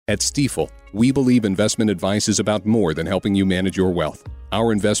At Stifel, we believe investment advice is about more than helping you manage your wealth.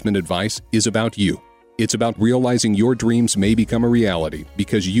 Our investment advice is about you. It's about realizing your dreams may become a reality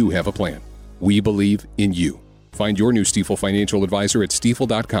because you have a plan. We believe in you. Find your new Stifel financial advisor at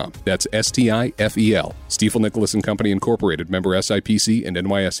stifel.com. That's STIFEL. Stifel Nicholas and Company Incorporated, member SIPC and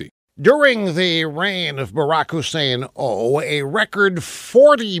NYSE. During the reign of Barack Hussein a record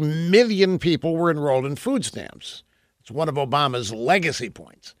 40 million people were enrolled in food stamps. It's one of Obama's legacy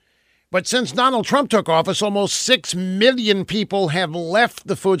points. But since Donald Trump took office, almost 6 million people have left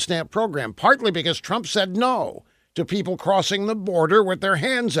the food stamp program, partly because Trump said no to people crossing the border with their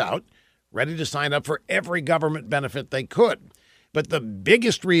hands out, ready to sign up for every government benefit they could. But the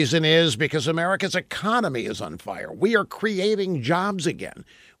biggest reason is because America's economy is on fire. We are creating jobs again.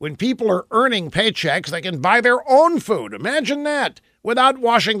 When people are earning paychecks, they can buy their own food. Imagine that, without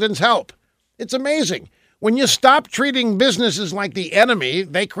Washington's help. It's amazing. When you stop treating businesses like the enemy,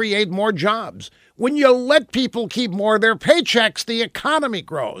 they create more jobs. When you let people keep more of their paychecks, the economy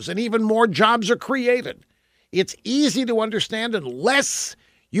grows and even more jobs are created. It's easy to understand unless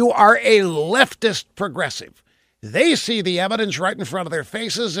you are a leftist progressive. They see the evidence right in front of their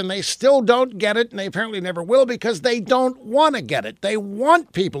faces and they still don't get it, and they apparently never will because they don't want to get it. They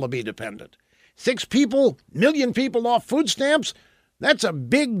want people to be dependent. 6 million people off food stamps? That's a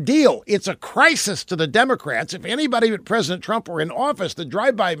big deal. It's a crisis to the Democrats. If anybody but President Trump were in office, the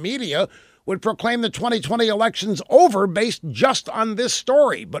drive-by media would proclaim the 2020 elections over based just on this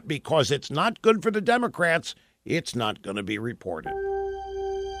story. But because it's not good for the Democrats, it's not going to be reported.